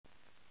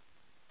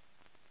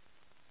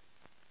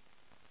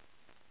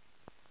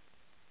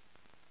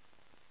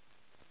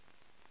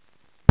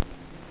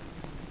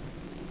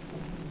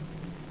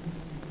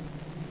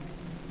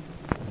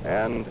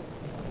and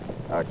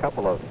a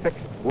couple of fixed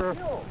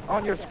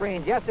on your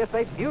screen. Yes, it's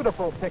a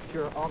beautiful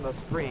picture on the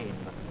screen.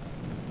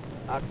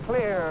 A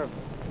clear,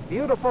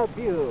 beautiful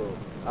view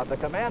of the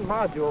command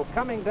module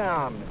coming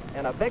down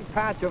in a big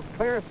patch of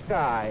clear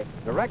sky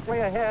directly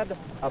ahead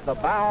of the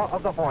bow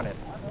of the Hornet.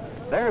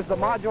 There's the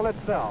module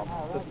itself,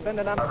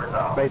 suspended on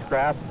the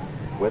spacecraft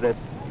with its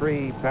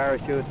 3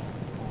 parachutes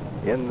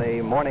in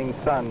the morning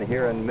sun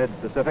here in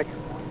mid-Pacific.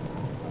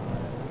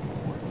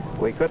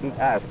 We couldn't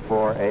ask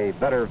for a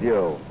better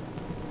view.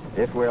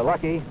 If we're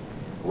lucky,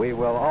 we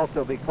will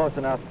also be close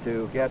enough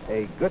to get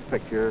a good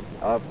picture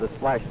of the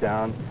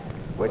splashdown,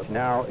 which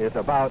now is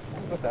about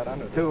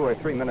 2 or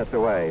 3 minutes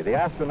away. The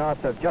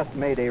astronauts have just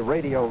made a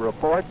radio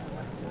report.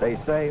 They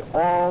say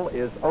all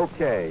is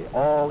okay.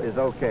 All is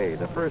okay.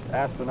 The first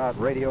astronaut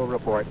radio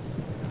report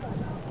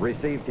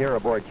received here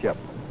aboard ship.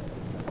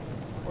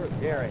 Where's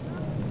Gary?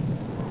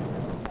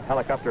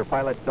 Helicopter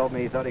pilot told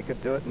me he thought he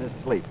could do it in his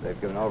sleep. They've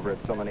given over it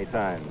so many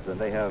times, and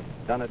they have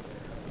done it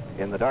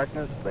in the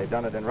darkness. They've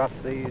done it in rough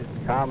seas,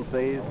 calm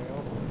seas,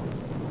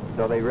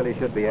 so they really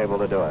should be able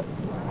to do it.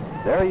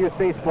 There you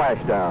see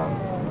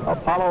Splashdown.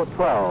 Apollo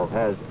 12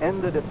 has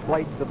ended its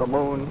flight to the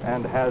moon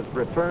and has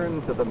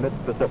returned to the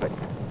mid-Pacific.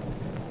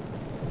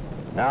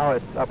 Now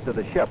it's up to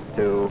the ship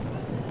to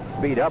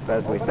speed up,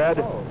 as we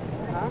said.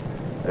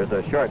 There's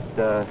a short,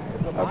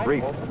 a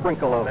brief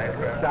sprinkle of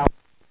sound.